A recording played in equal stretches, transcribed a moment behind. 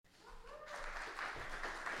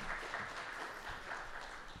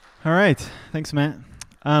All right. Thanks, Matt.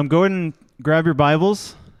 Go ahead and grab your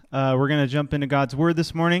Bibles. We're going to jump into God's Word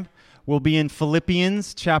this morning. We'll be in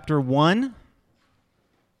Philippians chapter 1.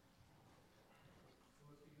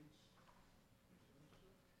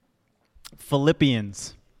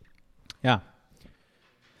 Philippians. Yeah.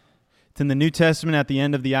 It's in the New Testament at the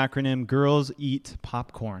end of the acronym, Girls Eat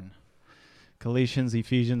Popcorn. Galatians,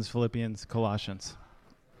 Ephesians, Philippians, Colossians.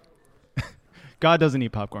 God doesn't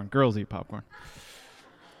eat popcorn. Girls eat popcorn.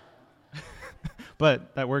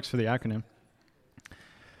 But that works for the acronym.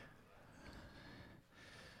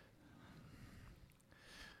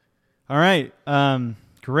 All right.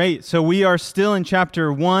 Great. So we are still in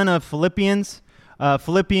chapter 1 of Philippians.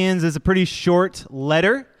 Philippians is a pretty short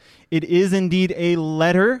letter. It is indeed a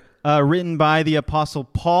letter written by the Apostle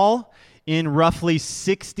Paul in roughly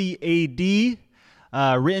 60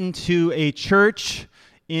 AD, written to a church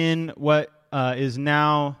in what is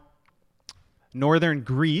now northern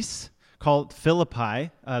Greece, called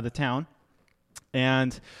Philippi, the town.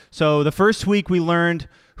 And so the first week we learned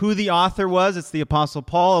who the author was. It's the Apostle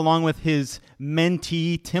Paul, along with his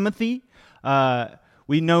mentee, Timothy.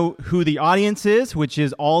 We know who the audience is, which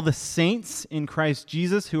is all the saints in Christ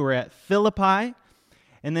Jesus who are at Philippi.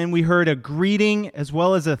 And then we heard a greeting as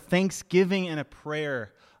well as a thanksgiving and a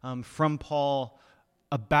prayer from Paul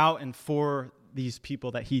about and for these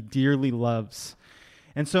people that he dearly loves.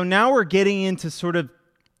 And so now we're getting into sort of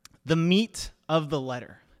the meat of the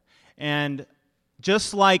letter. And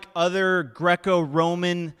just like other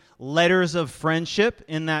Greco-Roman letters of friendship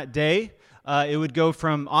in that day, it would go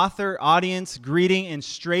from author, audience, greeting, and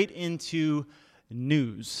straight into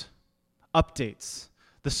news, updates,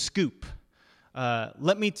 the scoop.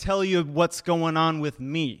 Let me tell you what's going on with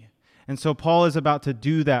me. And so Paul is about to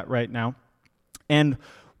do that right now. And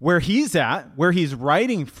where he's at, where he's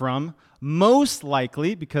writing from, most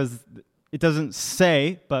likely, because it doesn't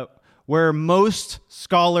say, but where most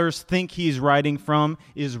scholars think he's writing from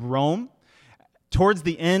is Rome. Towards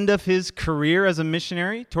the end of his career as a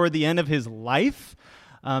missionary, toward the end of his life,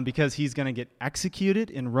 because he's going to get executed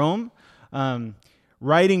in Rome,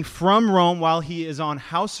 writing from Rome while he is on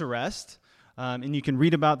house arrest, and you can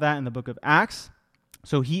read about that in the book of Acts.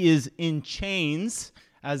 So he is in chains,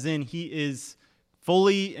 as in he is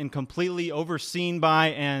fully and completely overseen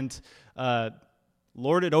by and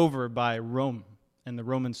lorded over by Rome and the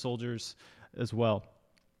Roman soldiers as well.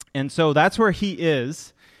 And so that's where he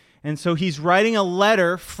is. And so he's writing a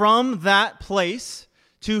letter from that place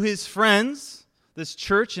to his friends, this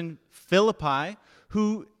church in Philippi,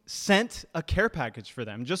 who sent a care package for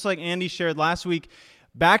them. Just like Andy shared last week,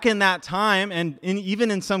 back in that time, and even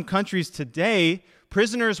in some countries today,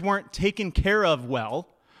 prisoners weren't taken care of well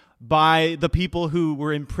by the people who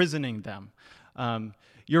were imprisoning them.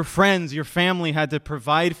 Your friends, your family had to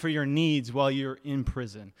provide for your needs while you're in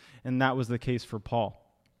prison. And that was the case for Paul.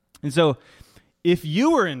 And so if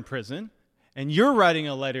you were in prison and you're writing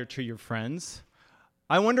a letter to your friends,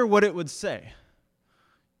 I wonder what it would say.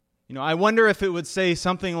 I wonder if it would say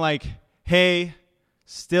something like, hey,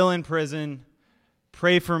 still in prison,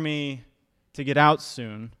 pray for me to get out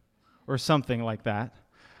soon, or something like that.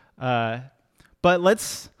 But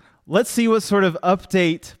let's see what sort of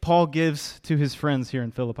update Paul gives to his friends here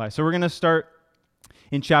in Philippi. So we're going to start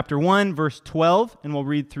in chapter 1, verse 12, and we'll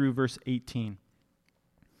read through verse 18.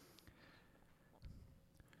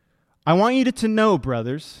 I want you to know,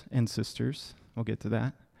 brothers and sisters, we'll get to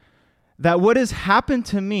that what has happened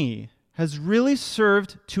to me has really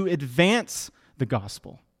served to advance the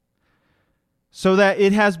gospel, so that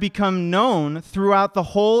it has become known throughout the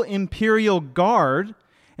whole imperial guard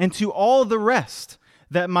and to all the rest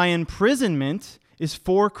that my imprisonment is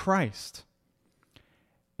for Christ.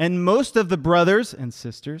 And most of the brothers and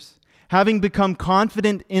sisters, having become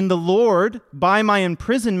confident in the Lord by my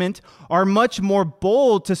imprisonment, are much more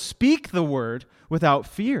bold to speak the word without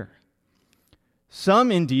fear.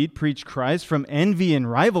 Some indeed preach Christ from envy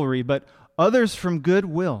and rivalry, but others from good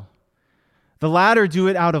will. The latter do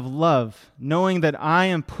it out of love, knowing that I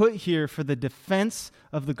am put here for the defense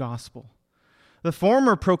of the gospel. The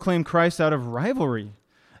former proclaim Christ out of rivalry,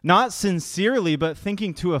 not sincerely, but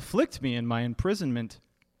thinking to afflict me in my imprisonment.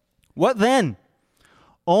 What then?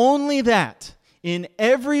 Only that in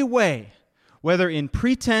every way, whether in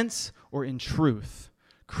pretense or in truth,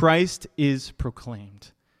 Christ is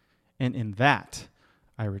proclaimed, and in that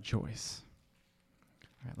I rejoice.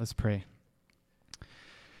 All right, let's pray.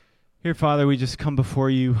 Here, Father, we just come before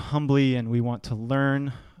you humbly, and we want to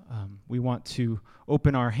learn. We want to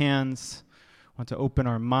open our hands, want to open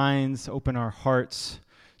our minds, open our hearts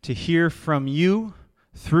to hear from you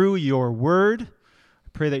through your word. I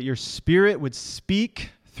pray that your Spirit would speak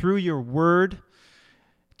through your word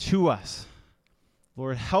to us.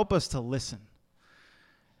 Lord, help us to listen.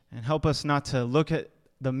 And help us not to look at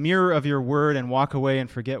the mirror of your word and walk away and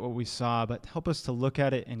forget what we saw, but help us to look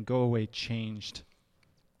at it and go away changed.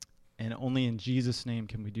 And only in Jesus' name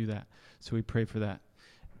can we do that. So we pray for that.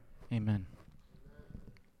 Amen.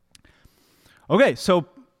 Okay, so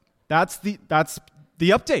that's the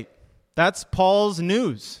update. That's Paul's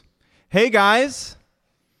news. Hey guys,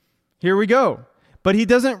 here we go. But he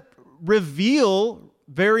doesn't reveal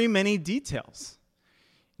very many details.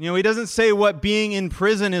 He doesn't say what being in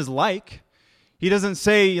prison is like. He doesn't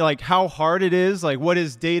say like how hard it is, like what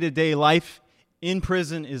his day-to-day life in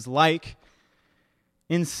prison is like.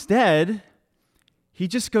 Instead, he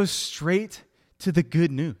just goes straight to the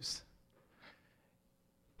good news.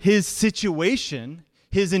 His situation,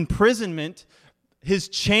 his imprisonment, his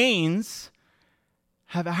chains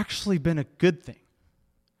have actually been a good thing.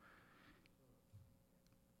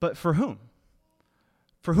 But for whom?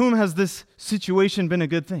 For whom has this situation been a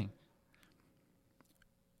good thing?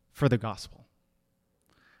 For the gospel.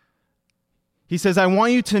 He says, I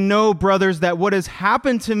want you to know, brothers, that what has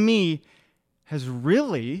happened to me has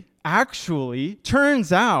really, actually,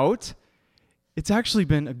 turns out, it's actually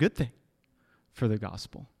been a good thing for the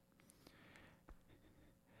gospel.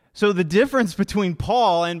 So the difference between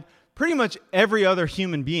Paul and pretty much every other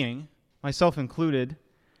human being, myself included,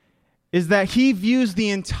 is that he views the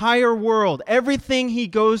entire world, everything he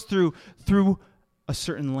goes through a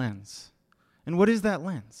certain lens. And what is that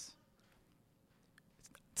lens?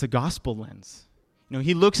 It's a gospel lens.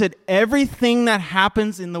 He looks at everything that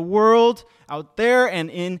happens in the world out there and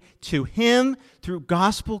into him through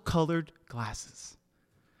gospel-colored glasses.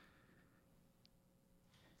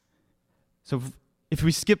 So if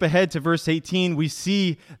we skip ahead to verse 18, we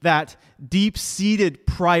see that deep-seated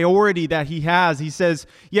priority that he has. He says,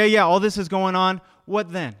 yeah, all this is going on.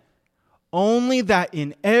 What then? Only that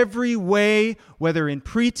in every way, whether in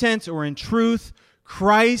pretense or in truth,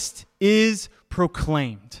 Christ is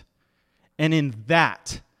proclaimed. And in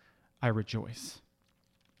that I rejoice.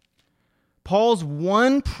 Paul's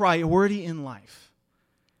one priority in life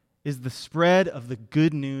is the spread of the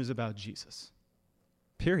good news about Jesus.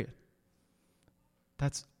 Period.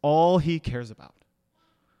 That's all he cares about.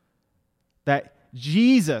 That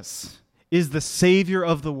Jesus is the Savior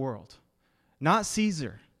of the world, not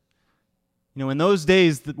Caesar. In those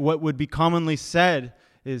days, what would be commonly said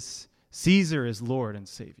is Caesar is Lord and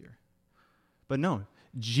Savior. But no,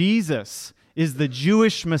 Jesus is the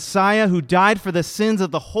Jewish Messiah who died for the sins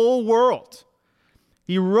of the whole world.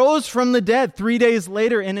 He rose from the dead 3 days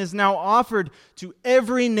later and is now offered to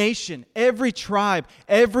every nation, every tribe,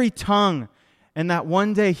 every tongue, and that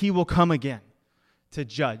one day he will come again to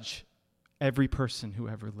judge every person who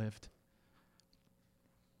ever lived.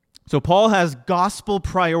 So Paul has gospel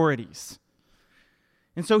priorities.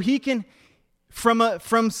 And so he can,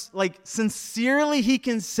 sincerely he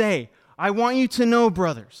can say, I want you to know,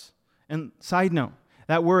 brothers. And side note,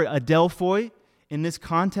 that word adelphoi in this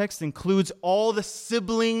context includes all the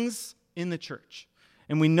siblings in the church.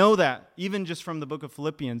 And we know that even just from the book of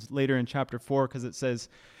Philippians later in chapter 4, because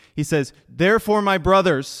he says, therefore, my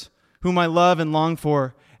brothers, whom I love and long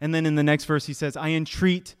for. And then in the next verse, he says, I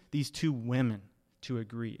entreat these two women to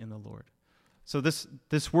agree in the Lord. So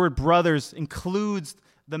this word brothers includes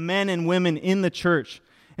the men and women in the church.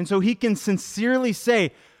 And so he can sincerely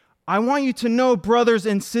say, I want you to know, brothers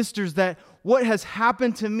and sisters, that what has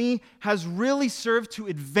happened to me has really served to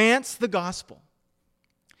advance the gospel.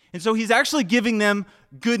 And so he's actually giving them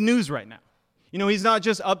good news right now. He's not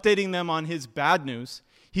just updating them on his bad news.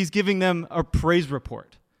 He's giving them a praise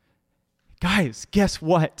report. Guys, guess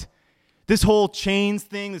what? This whole chains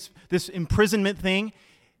thing, this imprisonment thing,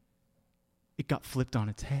 it got flipped on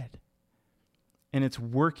its head. And it's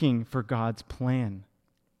working for God's plan.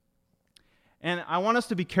 And I want us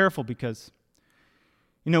to be careful because,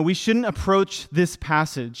 we shouldn't approach this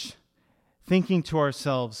passage thinking to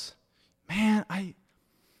ourselves, man, I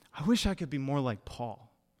wish I could be more like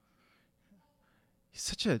Paul.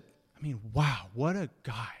 He's wow, what a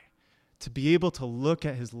guy to be able to look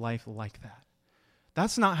at his life like that.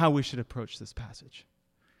 That's not how we should approach this passage.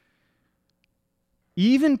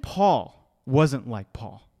 Even Paul wasn't like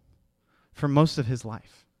Paul for most of his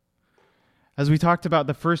life. As we talked about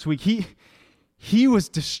the first week, he was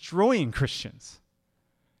destroying Christians.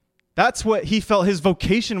 That's what he felt his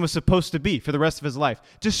vocation was supposed to be for the rest of his life.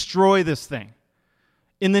 Destroy this thing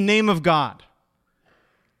in the name of God.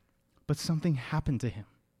 But something happened to him.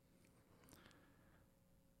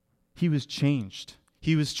 He was changed.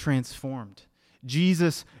 He was transformed.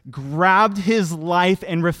 Jesus grabbed his life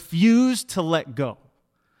and refused to let go.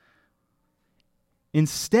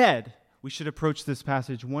 Instead, we should approach this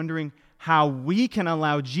passage wondering how we can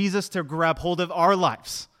allow Jesus to grab hold of our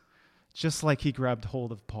lives, just like he grabbed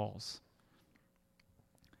hold of Paul's.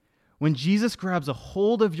 When Jesus grabs a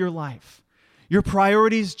hold of your life, your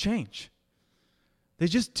priorities change. They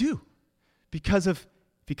just do because of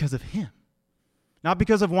him. Not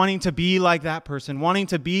because of wanting to be like that person, wanting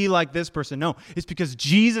to be like this person. No, it's because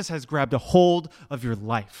Jesus has grabbed a hold of your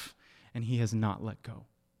life and he has not let go.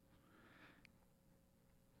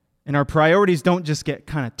 And our priorities don't just get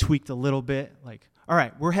kind of tweaked a little bit, like, all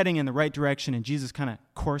right, we're heading in the right direction and Jesus kind of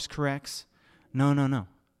course corrects. No.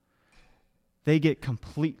 They get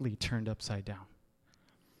completely turned upside down.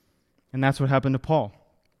 And that's what happened to Paul.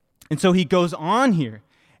 And so he goes on here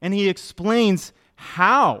and he explains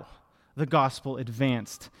how the gospel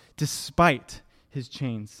advanced despite his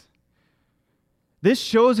chains. This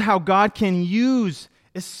shows how God can use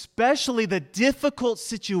especially the difficult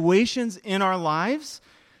situations in our lives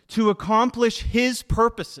to accomplish his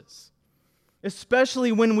purposes,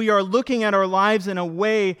 especially when we are looking at our lives in a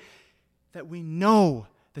way that we know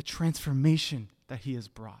the transformation that he has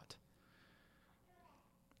brought.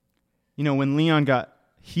 You know, when Leon got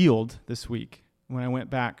healed this week, when I went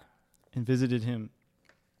back and visited him,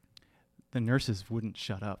 the nurses wouldn't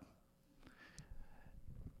shut up.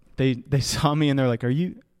 They saw me and they're like, Are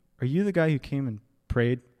you the guy who came and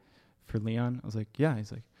prayed for Leon? I was like, yeah.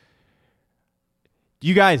 He's like,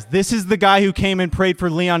 you guys, this is the guy who came and prayed for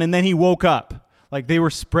Leon and then he woke up. Like they were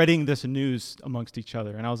spreading this news amongst each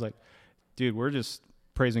other. And I was like, dude, we're just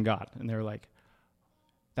praising God. And they were like,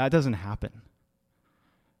 that doesn't happen.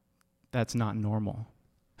 That's not normal.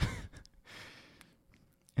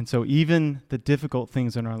 And so even the difficult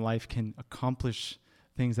things in our life can accomplish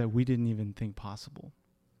things that we didn't even think possible.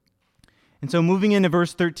 And so moving into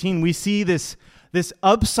verse 13, we see this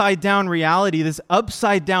upside down reality, this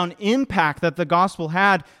upside down impact that the gospel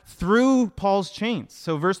had through Paul's chains.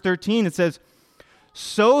 So verse 13, it says,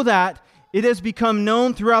 so that it has become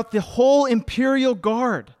known throughout the whole imperial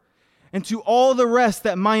guard and to all the rest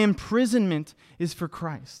that my imprisonment is for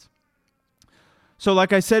Christ. So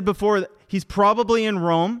like I said before, he's probably in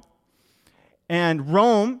Rome, and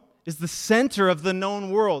Rome is the center of the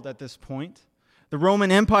known world at this point. The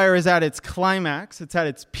Roman Empire is at its climax, it's at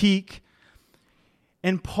its peak,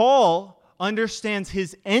 and Paul understands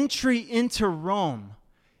his entry into Rome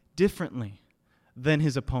differently than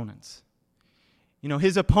his opponents. You know,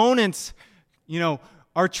 his opponents,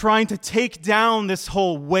 are trying to take down this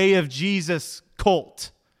whole way of Jesus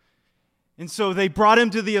cult. And so they brought him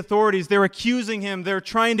to the authorities. They're accusing him. They're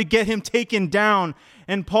trying to get him taken down.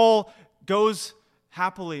 And Paul goes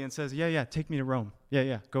happily and says, yeah, take me to Rome.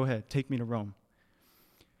 Yeah, go ahead. Take me to Rome.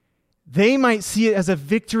 They might see it as a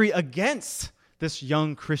victory against this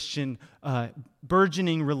young Christian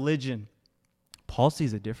burgeoning religion. Paul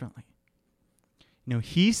sees it differently.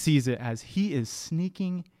 He sees it as he is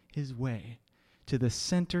sneaking his way to the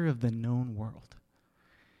center of the known world.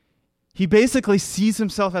 He basically sees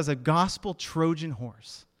himself as a gospel Trojan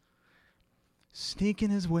horse, sneaking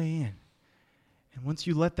his way in. And once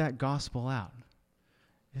you let that gospel out,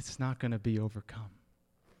 it's not going to be overcome.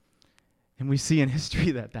 And we see in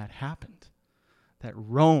history that happened, that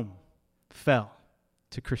Rome fell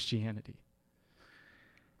to Christianity.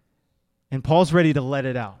 And Paul's ready to let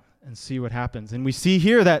it out and see what happens. And we see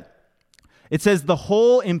here that it says the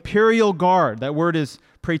whole imperial guard. That word is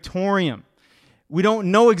praetorium. We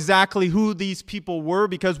don't know exactly who these people were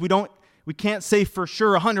because we can't say for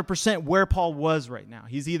sure 100% where Paul was right now.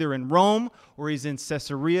 He's either in Rome or he's in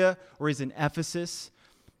Caesarea or he's in Ephesus.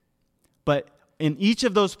 But in each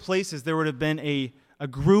of those places, there would have been a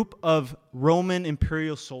group of Roman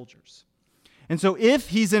imperial soldiers. And so if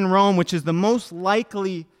he's in Rome, which is the most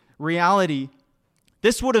likely reality,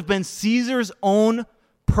 this would have been Caesar's own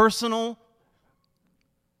personal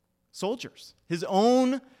soldiers, his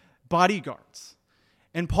own bodyguards.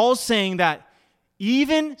 And Paul's saying that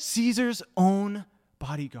even Caesar's own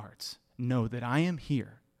bodyguards know that I am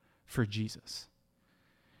here for Jesus.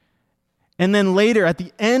 And then later, at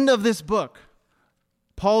the end of this book,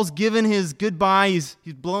 Paul's given his goodbye. He's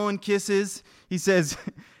blowing kisses. He says,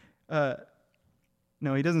 no,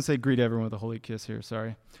 he doesn't say greet everyone with a holy kiss here,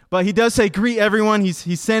 sorry. But he does say greet everyone.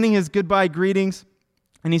 He's sending his goodbye greetings.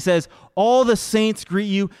 And he says, all the saints greet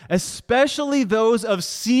you, especially those of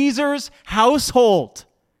Caesar's household.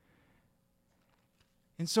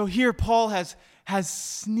 And so here Paul has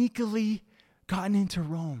sneakily gotten into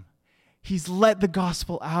Rome. He's let the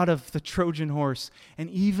gospel out of the Trojan horse, and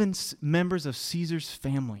even members of Caesar's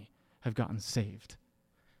family have gotten saved.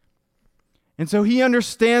 And so he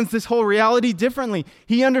understands this whole reality differently.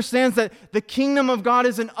 He understands that the kingdom of God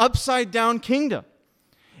is an upside-down kingdom.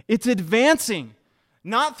 It's advancing,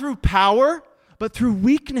 not through power, but through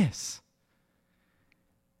weakness.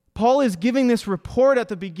 Paul is giving this report at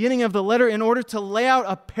the beginning of the letter in order to lay out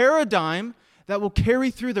a paradigm that will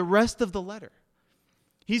carry through the rest of the letter.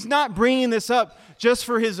 He's not bringing this up just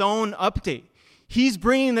for his own update. He's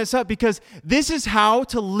bringing this up because this is how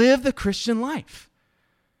to live the Christian life,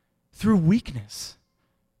 through weakness.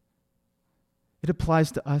 It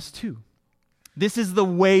applies to us too. This is the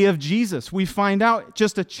way of Jesus. We find out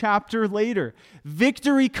just a chapter later.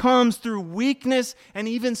 Victory comes through weakness and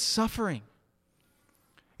even suffering.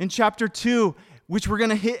 In chapter 2, which we're going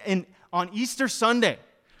to hit on Easter Sunday,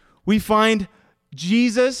 we find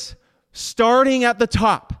Jesus starting at the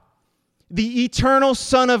top. The eternal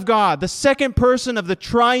Son of God, the second person of the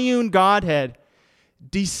triune Godhead,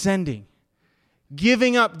 descending,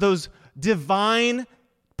 giving up those divine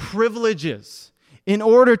privileges in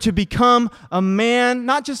order to become a man,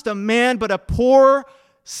 not just a man, but a poor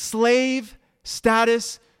slave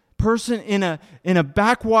status person in a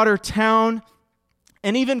backwater town.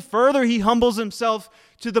 And even further, he humbles himself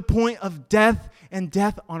to the point of death, and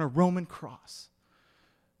death on a Roman cross.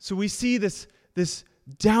 So we see this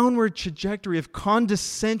downward trajectory of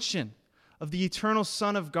condescension of the eternal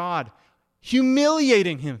Son of God,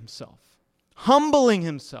 humiliating himself, humbling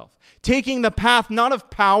himself, taking the path not of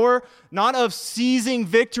power, not of seizing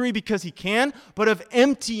victory because he can, but of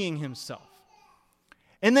emptying himself.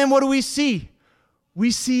 And then what do we see? We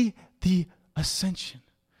see the ascension.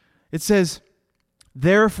 It says,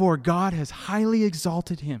 "Therefore God has highly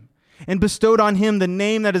exalted him and bestowed on him the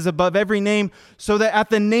name that is above every name, so that at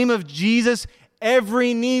the name of Jesus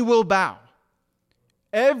every knee will bow."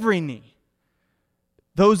 Every knee.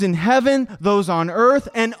 Those in heaven, those on earth,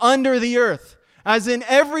 and under the earth. As in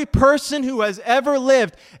every person who has ever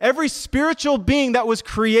lived, every spiritual being that was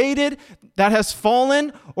created, that has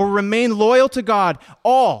fallen or remained loyal to God,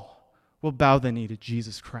 all will bow the knee to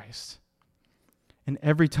Jesus Christ. And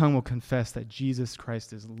every tongue will confess that Jesus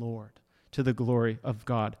Christ is Lord, to the glory of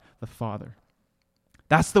God the Father.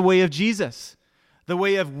 That's the way of Jesus, the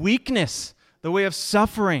way of weakness, the way of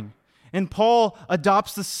suffering. And Paul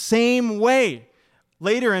adopts the same way.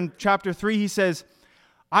 Later in chapter 3, he says,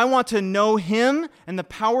 "I want to know him and the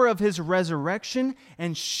power of his resurrection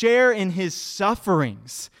and share in his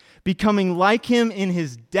sufferings, becoming like him in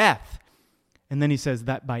his death." And then he says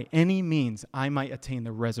that by any means I might attain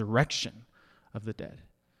the resurrection of the dead.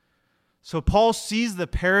 So Paul sees the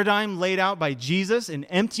paradigm laid out by Jesus in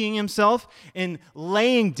emptying himself and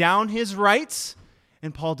laying down his rights,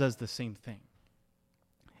 and Paul does the same thing.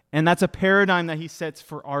 And that's a paradigm that he sets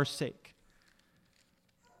for our sake.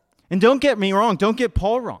 And don't get me wrong, don't get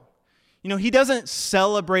Paul wrong. He doesn't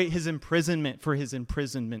celebrate his imprisonment for his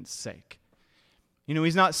imprisonment's sake.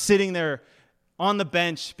 He's not sitting there on the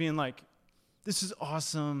bench being like, "This is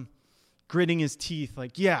awesome," gritting his teeth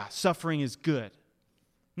like, "Yeah, suffering is good."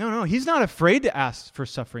 No, he's not afraid to ask for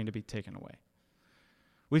suffering to be taken away.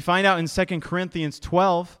 We find out in 2 Corinthians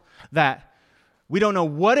 12 that we don't know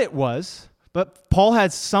what it was, but Paul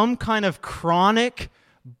had some kind of chronic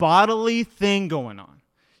bodily thing going on.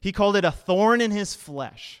 He called it a thorn in his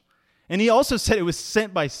flesh. And he also said it was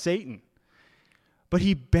sent by Satan. But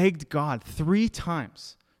he begged God 3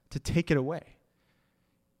 times to take it away.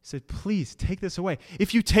 He said, "Please take this away.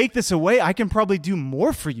 If you take this away, I can probably do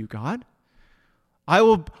more for you, God. I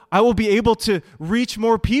will be able to reach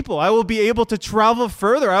more people. I will be able to travel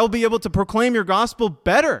further. I will be able to proclaim your gospel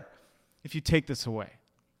better if you take this away."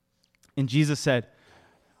 And Jesus said,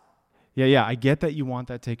 yeah, I get that you want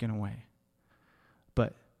that taken away,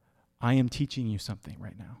 but I am teaching you something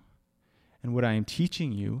right now. And what I am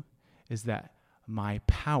teaching you is that my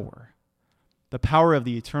power, the power of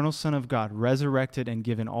the eternal Son of God, resurrected and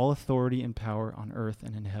given all authority and power on earth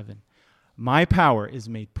and in heaven, my power is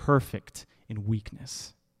made perfect in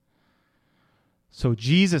weakness. So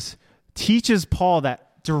Jesus teaches Paul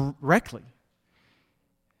that directly,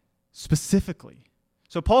 specifically.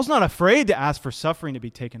 So Paul's not afraid to ask for suffering to be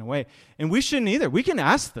taken away. And we shouldn't either. We can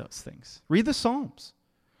ask those things. Read the Psalms.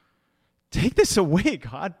 Take this away,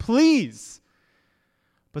 God, please.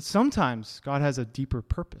 But sometimes God has a deeper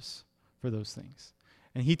purpose for those things.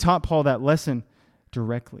 And he taught Paul that lesson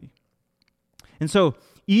directly. And so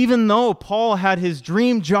even though Paul had his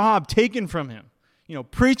dream job taken from him,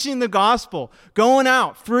 preaching the gospel, going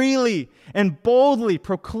out freely and boldly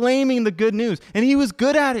proclaiming the good news, and he was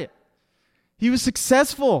good at it. He was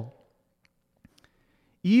successful.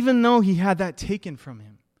 Even though he had that taken from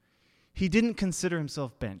him, he didn't consider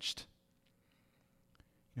himself benched.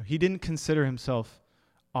 He didn't consider himself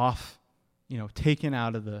off, taken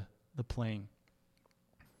out of the playing.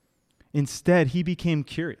 Instead, he became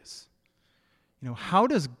curious. how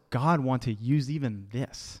does God want to use even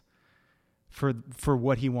this for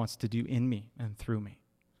what he wants to do in me and through me?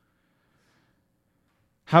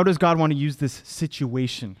 How does God want to use this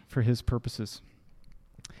situation for his purposes?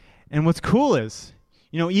 And what's cool is,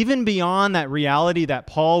 even beyond that reality that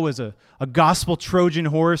Paul was a gospel Trojan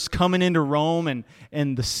horse coming into Rome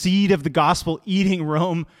and the seed of the gospel eating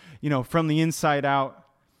Rome, from the inside out,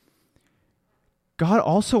 God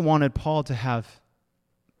also wanted Paul to have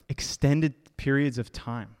extended periods of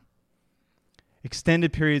time,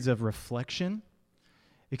 extended periods of reflection,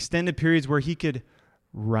 extended periods where he could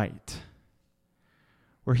write,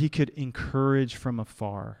 where he could encourage from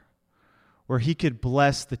afar, where he could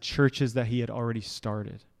bless the churches that he had already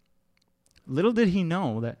started. Little did he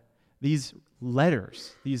know that these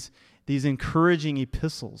letters, these encouraging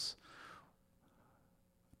epistles,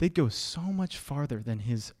 they'd go so much farther than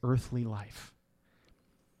his earthly life.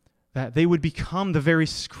 That they would become the very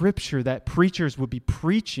scripture that preachers would be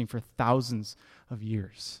preaching for thousands of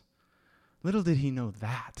years. Little did he know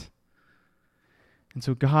that. And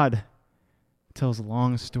so God tells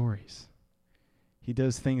long stories. He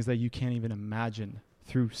does things that you can't even imagine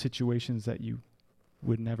through situations that you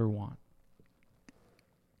would never want.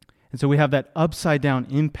 And so we have that upside down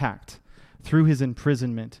impact through his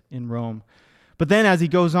imprisonment in Rome. But then as he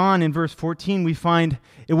goes on in verse 14, we find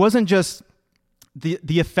it wasn't just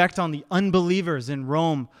the effect on the unbelievers in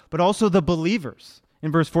Rome, but also the believers.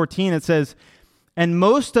 In verse 14 it says, "And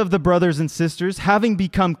most of the brothers and sisters, having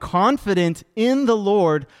become confident in the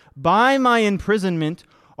Lord by my imprisonment,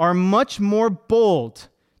 are much more bold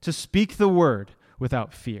to speak the word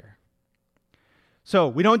without fear." So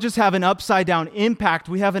we don't just have an upside down impact,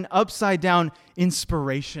 we have an upside down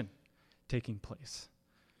inspiration taking place.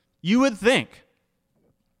 You would think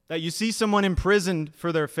that you see someone imprisoned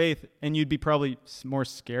for their faith and you'd be probably more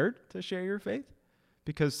scared to share your faith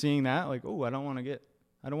because seeing that, like, oh, I don't want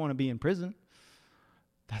to be in prison.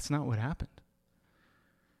 That's not what happened.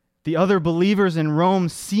 The other believers in Rome,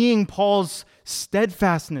 seeing Paul's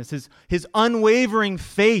steadfastness, his unwavering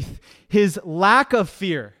faith, his lack of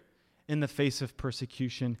fear in the face of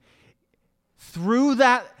persecution, through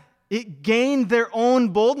that, it gained their own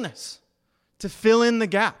boldness to fill in the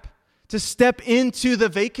gap, to step into the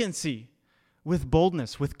vacancy with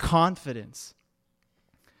boldness, with confidence.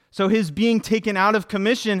 So his being taken out of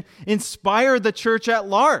commission inspired the church at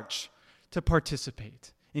large to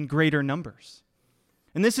participate in greater numbers.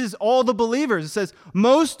 And this is all the believers. It says,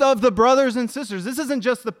 most of the brothers and sisters. This isn't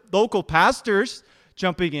just the local pastors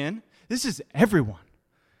jumping in. This is everyone.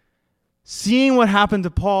 Seeing what happened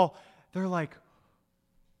to Paul, they're like,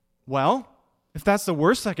 well, if that's the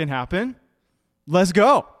worst that can happen, let's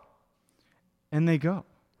go. And they go.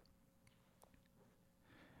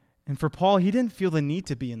 And for Paul, he didn't feel the need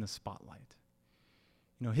to be in the spotlight.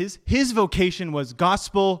 His vocation was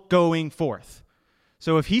gospel going forth.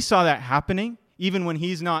 So if he saw that happening, even when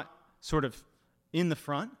he's not sort of in the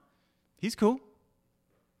front, he's cool.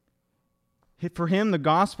 For him, the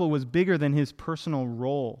gospel was bigger than his personal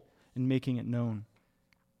role in making it known.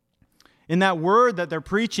 In that word that they're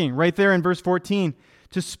preaching, right there in verse 14,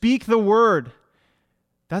 to speak the word,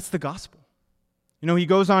 that's the gospel. He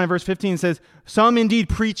goes on in verse 15 and says, some indeed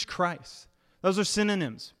preach Christ. Those are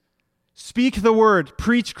synonyms. Speak the word,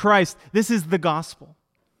 preach Christ. This is the gospel.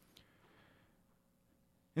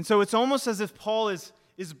 And so it's almost as if Paul is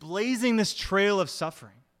blazing this trail of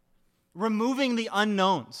suffering, removing the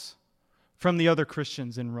unknowns from the other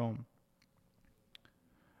Christians in Rome.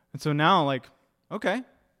 And so now, okay,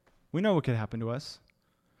 we know what could happen to us.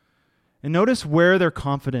 And notice where their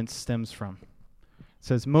confidence stems from. It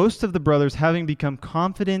says, most of the brothers having become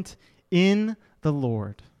confident in the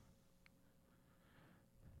Lord.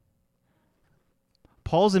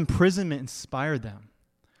 Paul's imprisonment inspired them,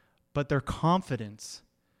 but their confidence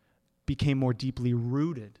became more deeply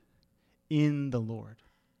rooted in the Lord.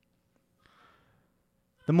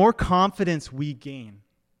 The more confidence we gain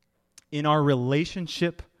in our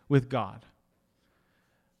relationship with God,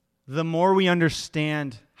 the more we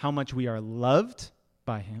understand how much we are loved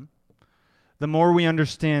by Him, the more we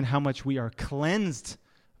understand how much we are cleansed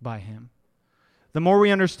by Him, the more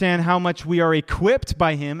we understand how much we are equipped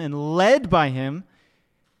by Him and led by Him,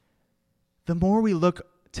 the more we look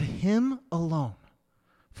to Him alone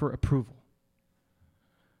for approval.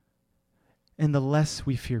 And the less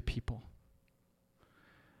we fear people.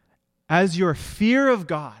 As your fear of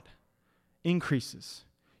God increases,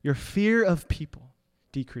 your fear of people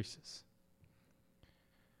decreases.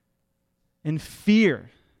 And fear,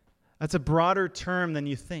 that's a broader term than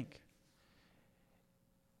you think.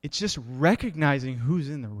 It's just recognizing who's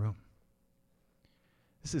in the room.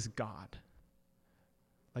 This is God.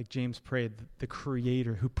 like James prayed, the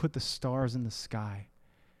Creator who put the stars in the sky,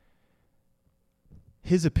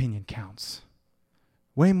 his opinion counts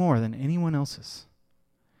way more than anyone else's.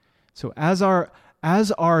 So as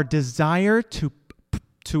our desire to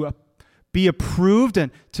be approved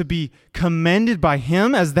and to be commended by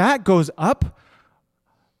him, as that goes up,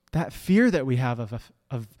 that fear that we have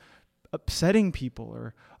of upsetting people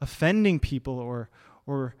or offending people or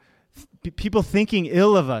people thinking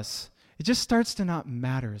ill of us, it just starts to not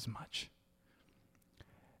matter as much.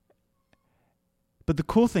 But the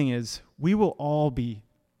cool thing is, we will all be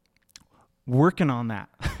working on that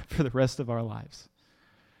for the rest of our lives.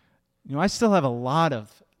 You know, I still have a lot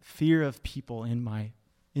of fear of people in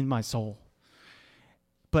my soul.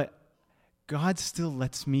 But God still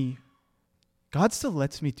lets me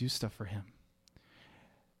do stuff for him.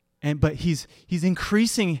 But he's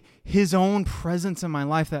increasing his own presence in my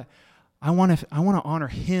life, that I want to honor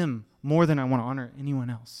him more than I want to honor anyone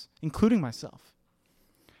else, including myself.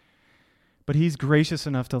 But he's gracious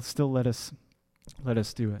enough to still let us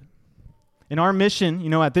do it. In our mission, you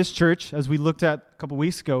know, at this church, as we looked at a couple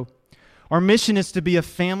weeks ago, our mission is to be a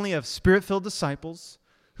family of Spirit-filled disciples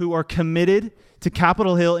who are committed to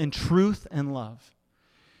Capitol Hill in truth and love.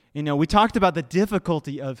 You know, we talked about the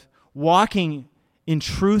difficulty of walking in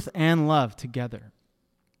truth and love together.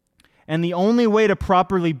 And the only way to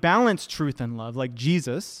properly balance truth and love, like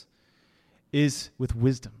Jesus, is with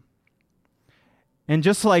wisdom. And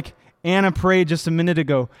just like Anna prayed just a minute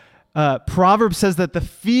ago, Proverbs says that the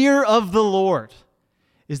fear of the Lord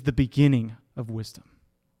is the beginning of wisdom.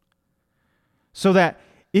 So that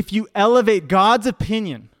if you elevate God's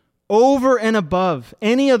opinion over and above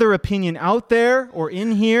any other opinion out there or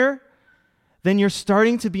in here, then you're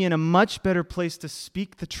starting to be in a much better place to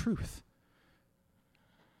speak the truth.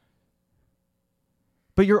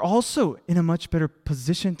 But you're also in a much better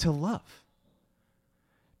position to love.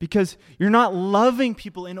 Because you're not loving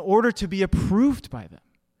people in order to be approved by them.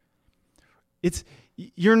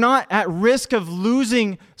 You're not at risk of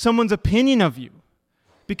losing someone's opinion of you,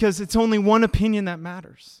 because it's only one opinion that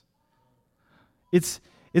matters. It's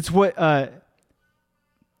what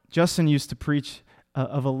Justin used to preach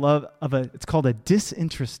it's called a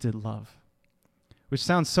disinterested love, which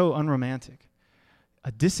sounds so unromantic.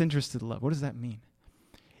 A disinterested love. What does that mean?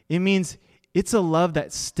 It means it's a love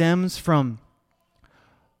that stems from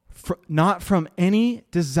not from any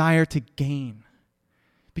desire to gain,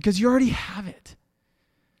 because you already have it.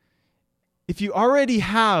 If you already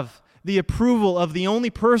have the approval of the only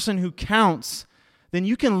person who counts, then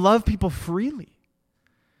you can love people freely,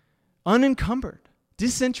 unencumbered,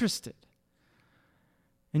 disinterested.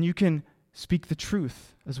 And you can speak the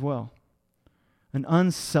truth as well. An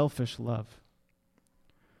unselfish love.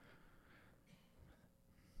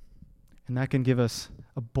 And that can give us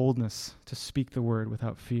a boldness to speak the word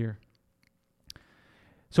without fear.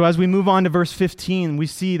 So as we move on to verse 15, we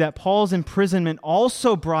see that Paul's imprisonment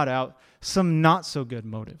also brought out some not so good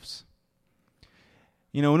motives.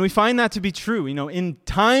 You know, when we find that to be true, you know, in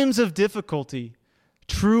times of difficulty,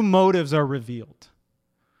 true motives are revealed.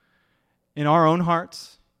 In our own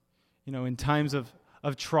hearts, you know, in times of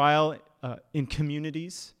trial, in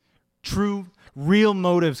communities, true, real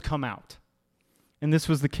motives come out. And this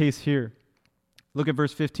was the case here. Look at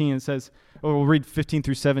verse 15. It says, or we'll read 15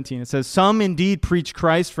 through 17. It says, "Some indeed preach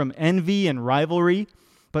Christ from envy and rivalry,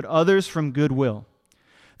 but others from goodwill.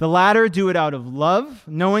 The latter do it out of love,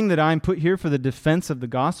 knowing that I am put here for the defense of the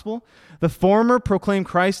gospel. The former proclaim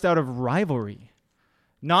Christ out of rivalry,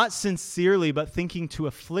 not sincerely, but thinking to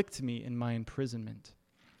afflict me in my imprisonment."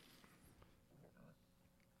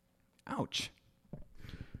 Ouch.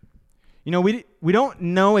 You know, we don't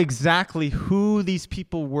know exactly who these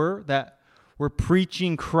people were that were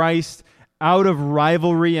preaching Christ out of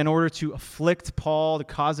rivalry in order to afflict Paul, to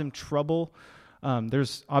cause him trouble.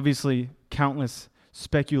 There's obviously countless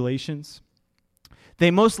speculations.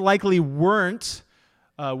 They most likely weren't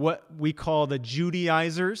what we call the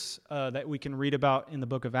Judaizers that we can read about in the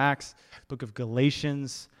book of Acts, book of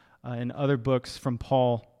Galatians, and other books from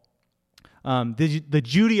Paul. The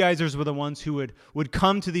Judaizers were the ones who would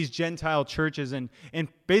come to these Gentile churches and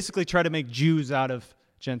basically try to make Jews out of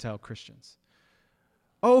Gentile Christians.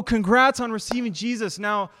 Oh, congrats on receiving Jesus.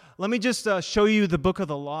 Now, let me just show you the book of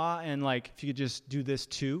the law, and like, if you could just do this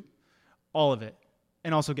too, all of it.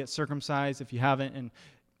 And also get circumcised if you haven't, and,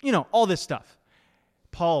 you know, all this stuff.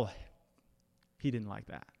 Paul, he didn't like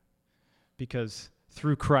that, because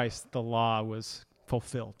through Christ, the law was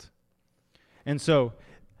fulfilled. And so,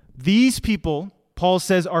 these people, Paul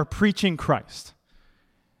says, are preaching Christ.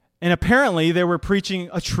 And apparently, they were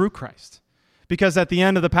preaching a true Christ. Because at the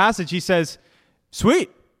end of the passage, he says,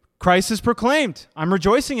 "Sweet, Christ is proclaimed. I'm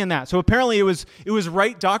rejoicing in that. So apparently it was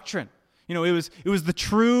right doctrine. It was the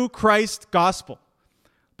true Christ gospel.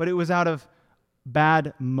 But it was out of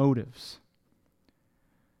bad motives.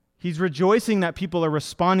 He's rejoicing that people are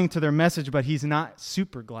responding to their message, but he's not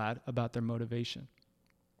super glad about their motivation.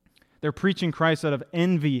 They're preaching Christ out of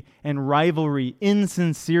envy and rivalry,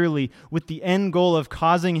 insincerely, with the end goal of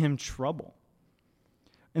causing him trouble.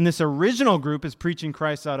 And this original group is preaching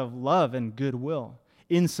Christ out of love and goodwill,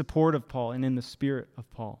 in support of Paul and in the spirit of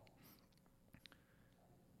Paul.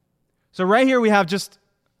 So right here we have just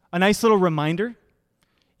a nice little reminder,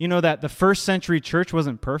 that the first century church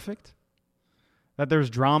wasn't perfect, that there's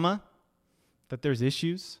drama, that there's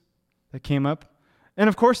issues that came up. And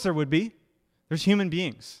of course there would be. There's human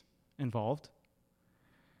beings involved.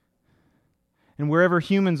 And wherever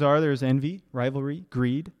humans are, there's envy, rivalry,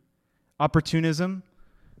 greed, opportunism,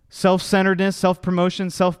 self-centeredness, self-promotion,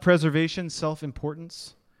 self-preservation,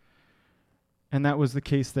 self-importance. And that was the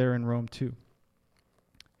case there in Rome too.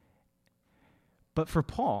 But for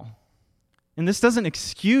Paul, and this doesn't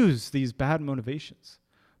excuse these bad motivations,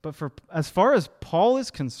 but as far as Paul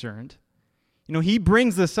is concerned, he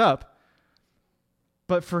brings this up,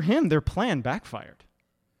 but for him, their plan backfired.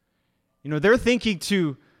 They're thinking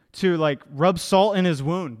to rub salt in his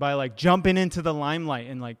wound by jumping into the limelight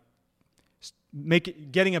and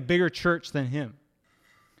getting a bigger church than him.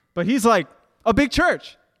 But he's like, a big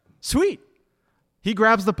church, sweet. He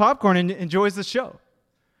grabs the popcorn and enjoys the show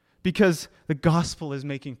because the gospel is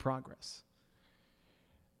making progress.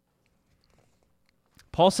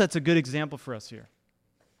 Paul sets a good example for us here.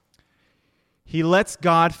 He lets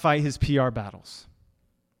God fight his PR battles.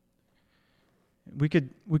 We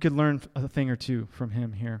could learn a thing or two from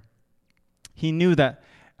him here. He knew that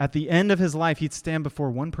at the end of his life, he'd stand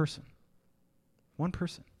before one person. One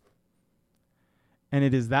person. And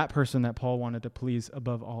it is that person that Paul wanted to please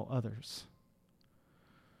above all others.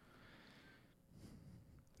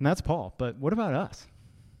 And that's Paul. But what about us?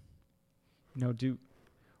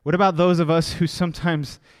 What about those of us who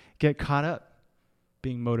sometimes get caught up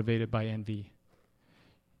being motivated by envy?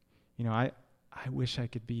 I wish I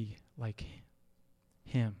could be like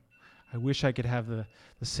him. I wish I could have the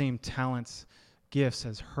same talents, gifts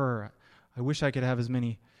as her. I wish I could have as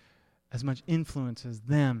much influence as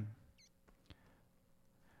them.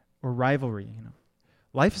 Or rivalry,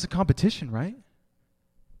 Life is a competition, right?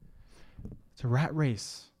 It's a rat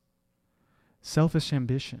race. Selfish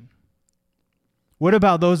ambition. What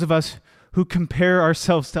about those of us who compare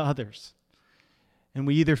ourselves to others? And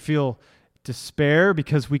we either feel despair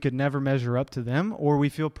because we could never measure up to them, or we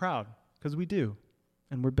feel proud because we do,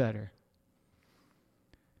 and we're better.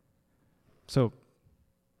 So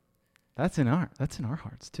that's in our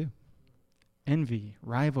hearts too. Envy,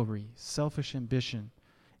 rivalry, selfish ambition,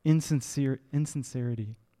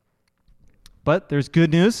 insincerity. But there's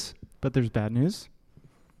good news, but there's bad news.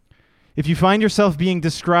 If you find yourself being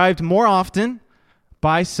described more often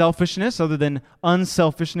by selfishness other than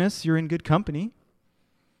unselfishness, you're in good company.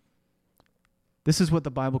 This is what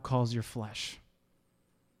the Bible calls your flesh.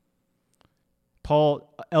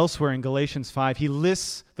 Paul, elsewhere in Galatians 5, he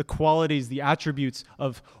lists the qualities, the attributes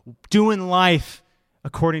of doing life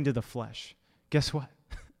according to the flesh. Guess what?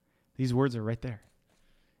 These words are right there.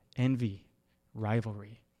 Envy,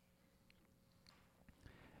 rivalry.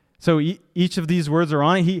 So each of these words are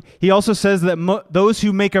on it. He also says that those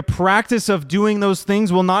who make a practice of doing those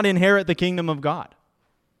things will not inherit the kingdom of God.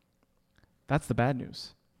 That's the bad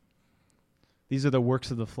news. These are the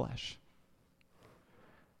works of the flesh.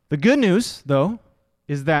 The good news, though,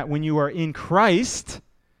 is that when you are in Christ,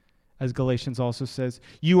 as Galatians also says,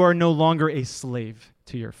 you are no longer a slave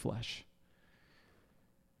to your flesh.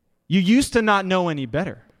 You used to not know any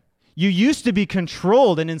better. You used to be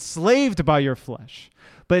controlled and enslaved by your flesh.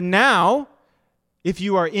 But now, if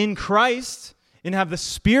you are in Christ and have the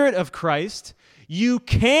Spirit of Christ, you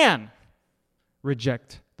can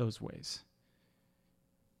reject those ways.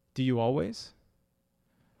 Do you always?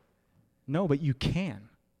 No, but you can.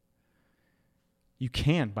 You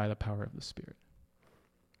can by the power of the Spirit.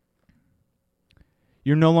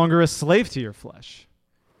 You're no longer a slave to your flesh.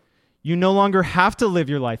 You no longer have to live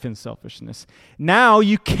your life in selfishness. Now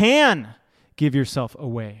you can give yourself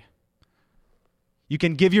away. You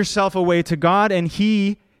can give yourself away to God, and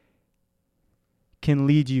He can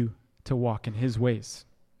lead you to walk in His ways.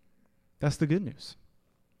 That's the good news.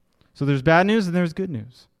 So there's bad news and there's good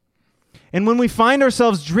news. And when we find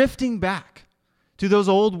ourselves drifting back to those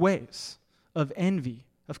old ways of envy,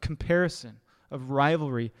 of comparison, of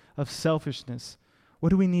rivalry, of selfishness, what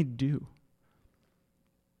do we need to do?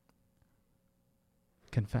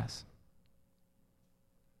 Confess.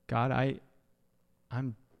 God,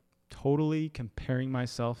 totally comparing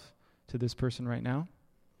myself to this person right now,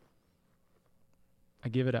 I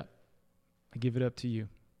give it up. I give it up to you.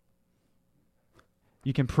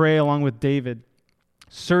 You can pray along with David.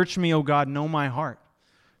 Search me, O God, know my heart.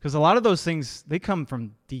 Because a lot of those things, they come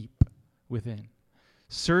from deep within.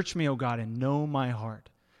 Search me, O God, and know my heart.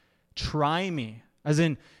 Try me, as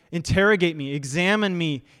in interrogate me, examine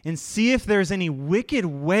me, and see if there's any wicked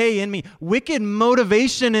way in me, wicked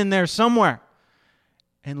motivation in there somewhere,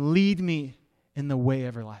 and lead me in the way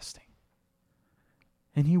everlasting.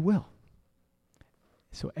 And he will.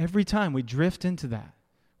 So every time we drift into that,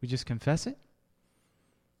 we just confess it.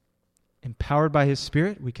 Empowered by his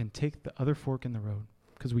Spirit, we can take the other fork in the road,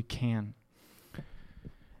 because we can.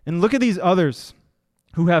 And look at these others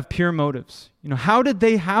who have pure motives. How did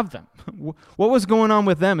they have them? What was going on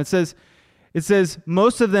with them? It says,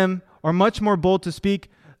 most of them are much more bold to speak.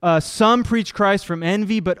 Some preach Christ from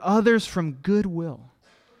envy, but others from goodwill.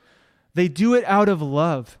 They do it out of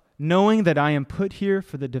love, knowing that I am put here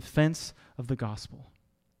for the defense of the gospel.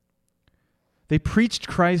 They preached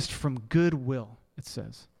Christ from goodwill, it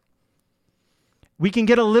says. We can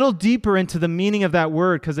get a little deeper into the meaning of that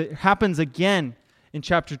word because it happens again in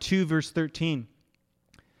chapter 2, verse 13.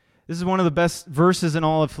 This is one of the best verses in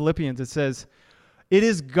all of Philippians. It says, "It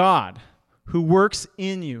is God who works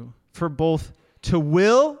in you for both to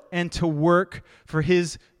will and to work for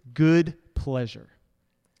his good pleasure."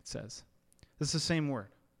 It says. This is the same word.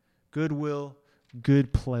 Goodwill,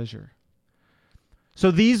 good pleasure.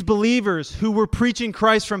 So these believers who were preaching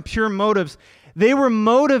Christ from pure motives, they were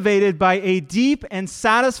motivated by a deep and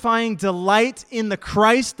satisfying delight in the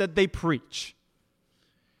Christ that they preach.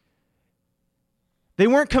 They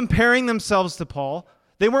weren't comparing themselves to Paul.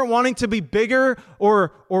 They weren't wanting to be bigger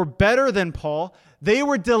or better than Paul. They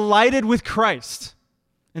were delighted with Christ,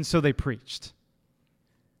 and so they preached.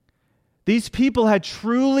 These people had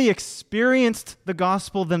truly experienced the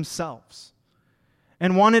gospel themselves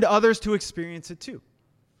and wanted others to experience it too.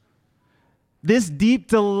 This deep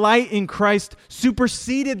delight in Christ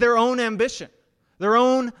superseded their own ambition, their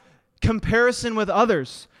own comparison with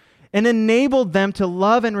others, and enabled them to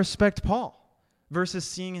love and respect Paul versus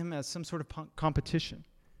seeing him as some sort of competition.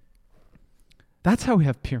 That's how we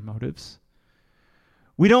have pure motives.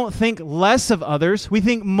 We don't think less of others, we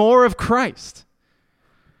think more of Christ.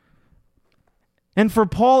 And for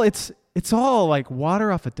Paul, it's all like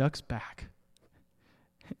water off a duck's back.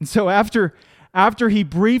 And so after he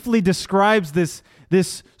briefly describes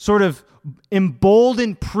this sort of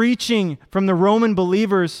emboldened preaching from the Roman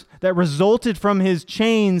believers that resulted from his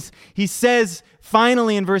chains, he says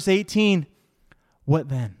finally in verse 18, "What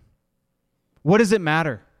then? What does it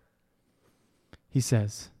matter?" He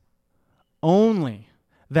says, "Only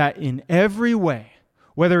that in every way,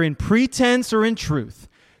 whether in pretense or in truth,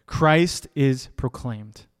 Christ is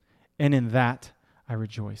proclaimed, and in that I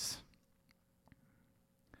rejoice."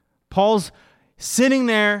 Paul's sitting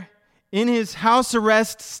there in his house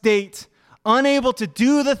arrest state, unable to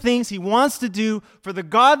do the things he wants to do for the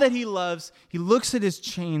God that he loves. He looks at his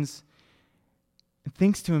chains and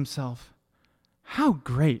thinks to himself, how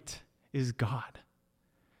great is God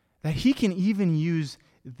that he can even use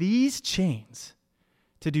these chains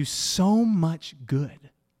to do so much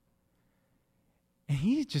good. And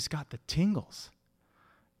he just got the tingles.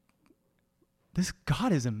 This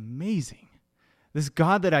God is amazing. This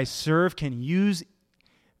God that I serve can use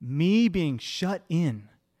me being shut in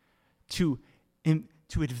to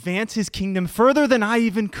advance his kingdom further than I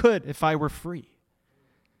even could if I were free.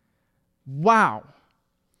 Wow.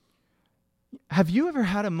 Have you ever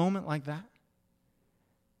had a moment like that?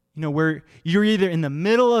 Where you're either in the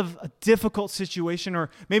middle of a difficult situation or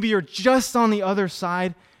maybe you're just on the other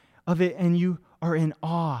side of it and you are in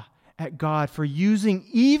awe at God for using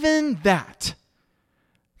even that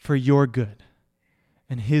for your good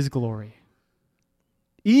and his glory.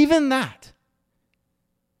 Even that.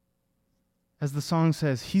 As the song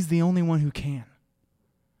says, he's the only one who can.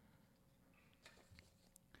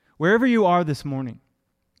 Wherever you are this morning,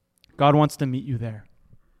 God wants to meet you there.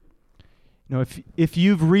 If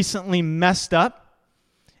you've recently messed up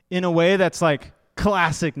in a way that's like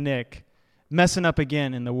classic Nick, messing up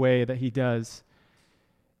again in the way that he does,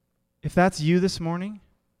 if that's you this morning,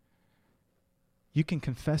 you can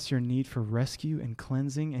confess your need for rescue and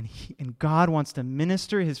cleansing, and God wants to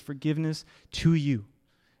minister his forgiveness to you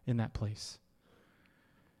in that place.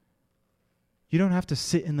 You don't have to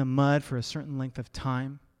sit in the mud for a certain length of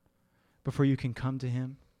time before you can come to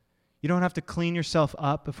him. You don't have to clean yourself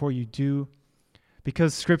up before you do,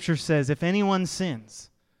 because Scripture says, if anyone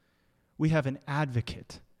sins, we have an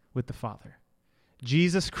advocate with the Father,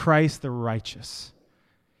 Jesus Christ the righteous.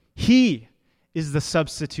 He is the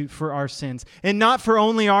substitute for our sins. And not for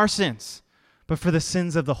only our sins, but for the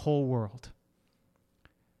sins of the whole world.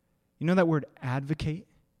 You know that word advocate?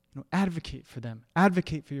 Advocate for them.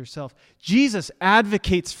 Advocate for yourself. Jesus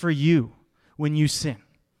advocates for you when you sin.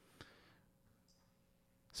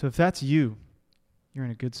 So if that's you, you're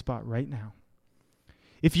in a good spot right now.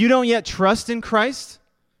 If you don't yet trust in Christ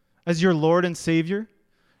as your Lord and Savior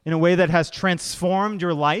in a way that has transformed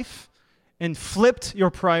your life and flipped your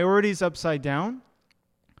priorities upside down,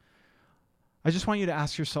 I just want you to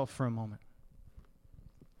ask yourself for a moment.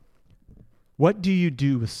 What do you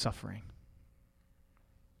do with suffering?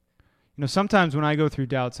 Sometimes when I go through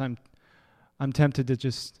doubts, I'm tempted to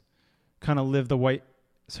just kind of live the white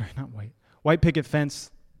picket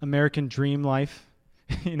fence American dream life,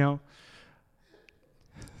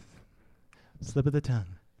 slip of the tongue.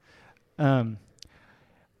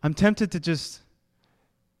 I'm tempted to just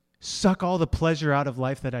suck all the pleasure out of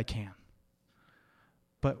life that I can.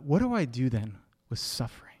 But what do I do then with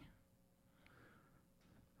suffering?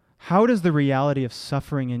 How does the reality of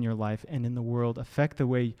suffering in your life and in the world affect the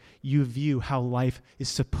way you view how life is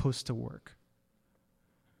supposed to work?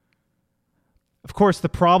 Of course, the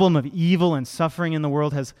problem of evil and suffering in the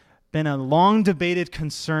world has been a long debated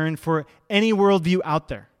concern for any worldview out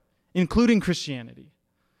there, including Christianity.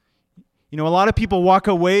 A lot of people walk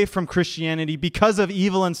away from Christianity because of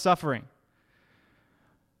evil and suffering.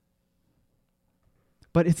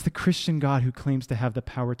 But it's the Christian God who claims to have the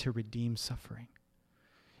power to redeem suffering.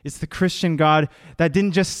 It's the Christian God that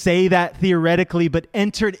didn't just say that theoretically, but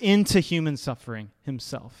entered into human suffering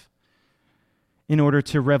himself in order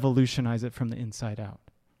to revolutionize it from the inside out.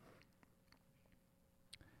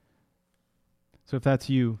 So if that's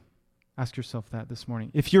you, ask yourself that this morning.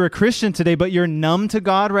 If you're a Christian today, but you're numb to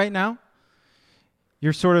God right now,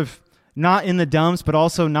 you're sort of not in the dumps, but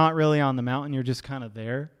also not really on the mountain, you're just kind of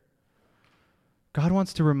there. God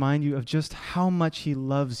wants to remind you of just how much he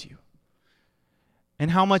loves you and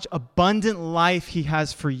how much abundant life he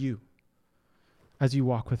has for you as you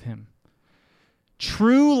walk with him.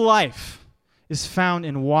 True life is found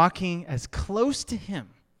in walking as close to him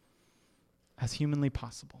as humanly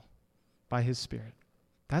possible by his Spirit.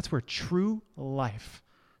 That's where true life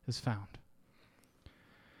is found.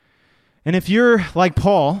 And if you're like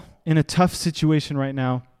Paul in a tough situation right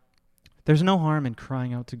now, there's no harm in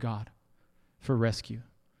crying out to God for rescue,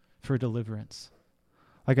 for deliverance.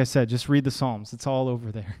 Like I said, just read the Psalms. It's all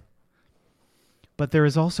over there. But there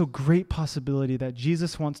is also great possibility that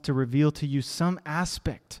Jesus wants to reveal to you some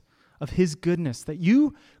aspect of his goodness that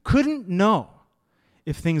you couldn't know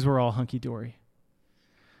if things were all hunky-dory.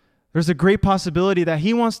 There's a great possibility that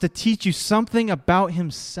he wants to teach you something about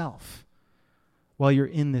himself while you're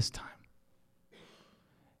in this time.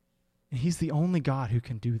 And he's the only God who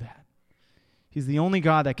can do that. He's the only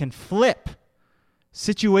God that can flip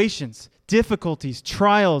situations, difficulties,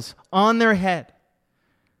 trials on their head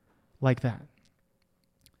like that.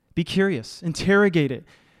 Be curious, interrogate it,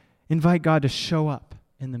 invite God to show up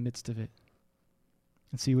in the midst of it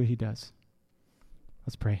and see what he does.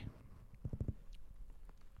 Let's pray.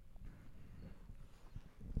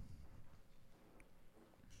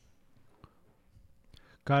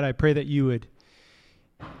 God, I pray that you would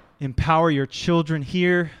empower your children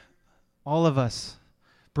here, all of us,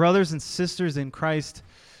 brothers and sisters in Christ,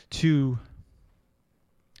 to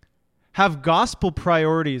have gospel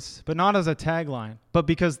priorities, but not as a tagline, but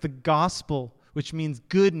because the gospel, which means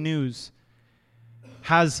good news,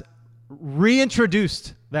 has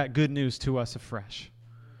reintroduced that good news to us afresh.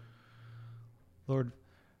 Lord,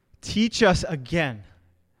 teach us again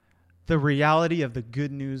the reality of the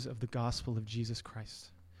good news of the gospel of Jesus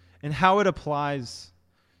Christ and how it applies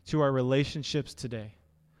to our relationships today,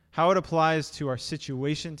 how it applies to our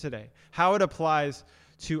situation today, how it applies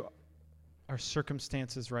to our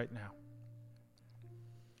circumstances right now.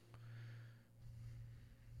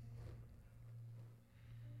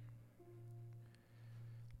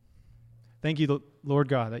 Thank you, Lord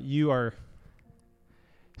God, that you are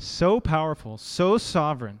so powerful, so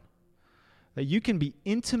sovereign, that you can be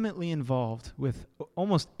intimately involved with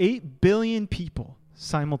almost 8 billion people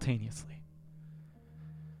simultaneously.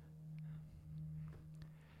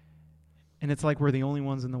 And it's like we're the only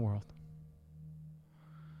ones in the world.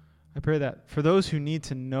 I pray that for those who need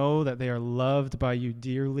to know that they are loved by you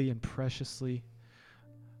dearly and preciously,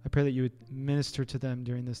 I pray that you would minister to them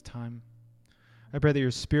during this time. I pray that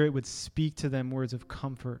your Spirit would speak to them words of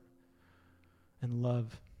comfort and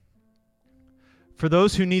love. For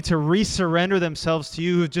those who need to resurrender themselves to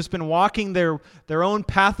you, who've just been walking their own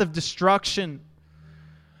path of destruction,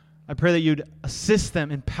 I pray that you'd assist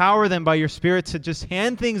them, empower them by your Spirit to just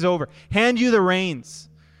hand things over, hand you the reins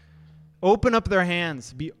Open up their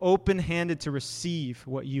hands. Be open-handed to receive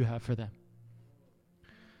what you have for them.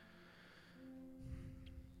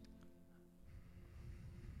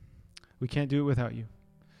 We can't do it without you.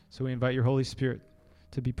 So we invite your Holy Spirit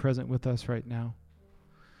to be present with us right now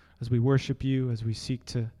as we worship you, as we seek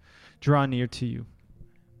to draw near to you.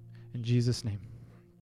 In Jesus' name.